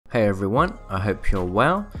everyone, I hope you're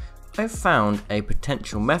well. I've found a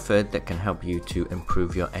potential method that can help you to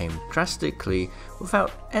improve your aim drastically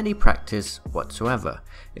without any practice whatsoever.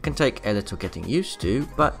 It can take a little getting used to,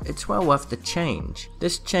 but it's well worth the change.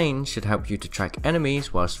 This change should help you to track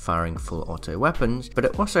enemies whilst firing full auto weapons, but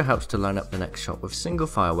it also helps to line up the next shot with single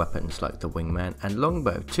fire weapons like the wingman and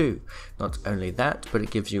longbow too. Not only that, but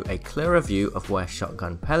it gives you a clearer view of where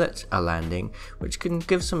shotgun pellets are landing, which can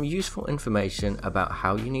give some useful information about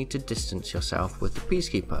how you need to distance yourself with the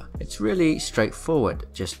Peacekeeper. It's really straightforward,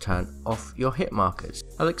 just turn off your hit markers.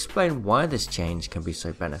 I'll explain why this change can be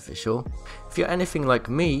so beneficial. If you're anything like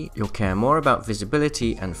me, you'll care more about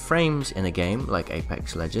visibility and frames in a game like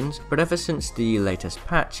Apex Legends, but ever since the latest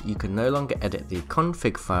patch, you can no longer edit the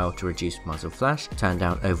config file to reduce muzzle flash, turn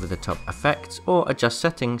down over-the-top effects, or adjust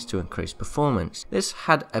settings to increase performance. This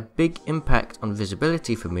had a big impact on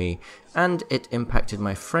visibility for me, and it impacted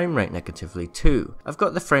my frame rate negatively too. I've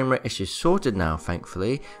got the frame rate issue sorted now,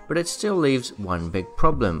 thankfully, but it still leaves one big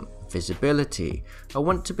problem: visibility. I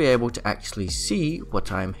want to be able to actually see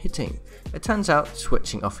what I'm hitting. It turns out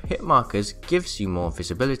switching off hit markers gives you more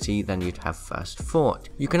visibility than you'd have first thought.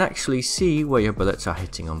 You can actually see where your bullets are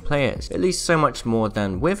hitting on players, at least so much more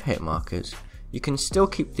than with hit markers. You can still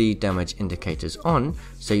keep the damage indicators on,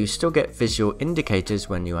 so you still get visual indicators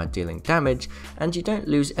when you are dealing damage, and you don't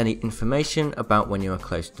lose any information about when you are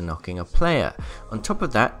close to knocking a player. On top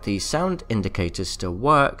of that, the sound indicators still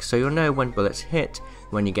work, so you'll know when bullets hit,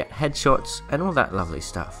 when you get headshots, and all that lovely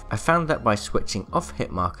stuff. I found that by switching off hit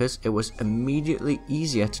markers, it was immediately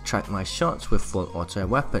easier to track my shots with full auto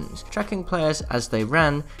weapons. Tracking players as they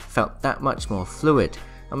ran felt that much more fluid.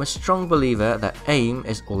 I'm a strong believer that aim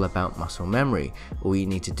is all about muscle memory. All you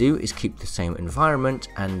need to do is keep the same environment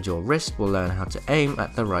and your wrist will learn how to aim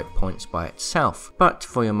at the right points by itself. But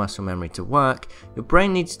for your muscle memory to work, your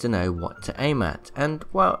brain needs to know what to aim at, and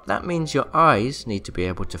well, that means your eyes need to be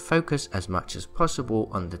able to focus as much as possible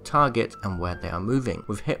on the target and where they are moving.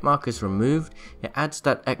 With hit markers removed, it adds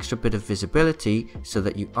that extra bit of visibility so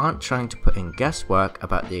that you aren't trying to put in guesswork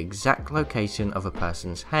about the exact location of a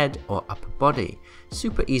person's head or upper body.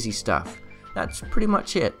 Super easy stuff. That's pretty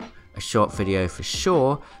much it. A short video for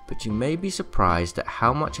sure, but you may be surprised at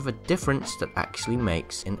how much of a difference that actually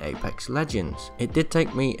makes in Apex Legends. It did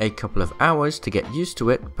take me a couple of hours to get used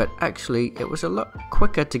to it, but actually it was a lot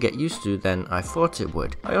quicker to get used to than I thought it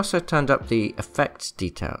would. I also turned up the effects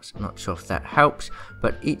details, not sure if that helps,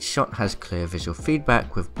 but each shot has clear visual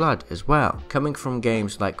feedback with blood as well. Coming from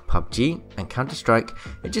games like PUBG and Counter-Strike,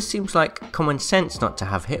 it just seems like common sense not to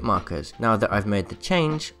have hit markers. Now that I've made the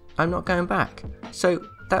change, I'm not going back. So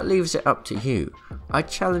that leaves it up to you. I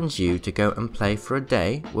challenge you to go and play for a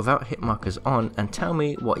day without hit markers on and tell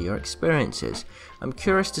me what your experience is. I'm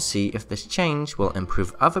curious to see if this change will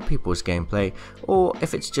improve other people's gameplay or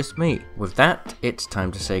if it's just me. With that, it's time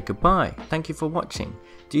to say goodbye. Thank you for watching.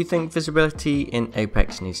 Do you think visibility in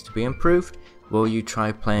Apex needs to be improved? Will you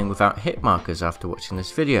try playing without hit markers after watching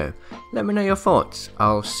this video? Let me know your thoughts.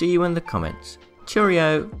 I'll see you in the comments.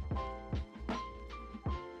 Cheerio!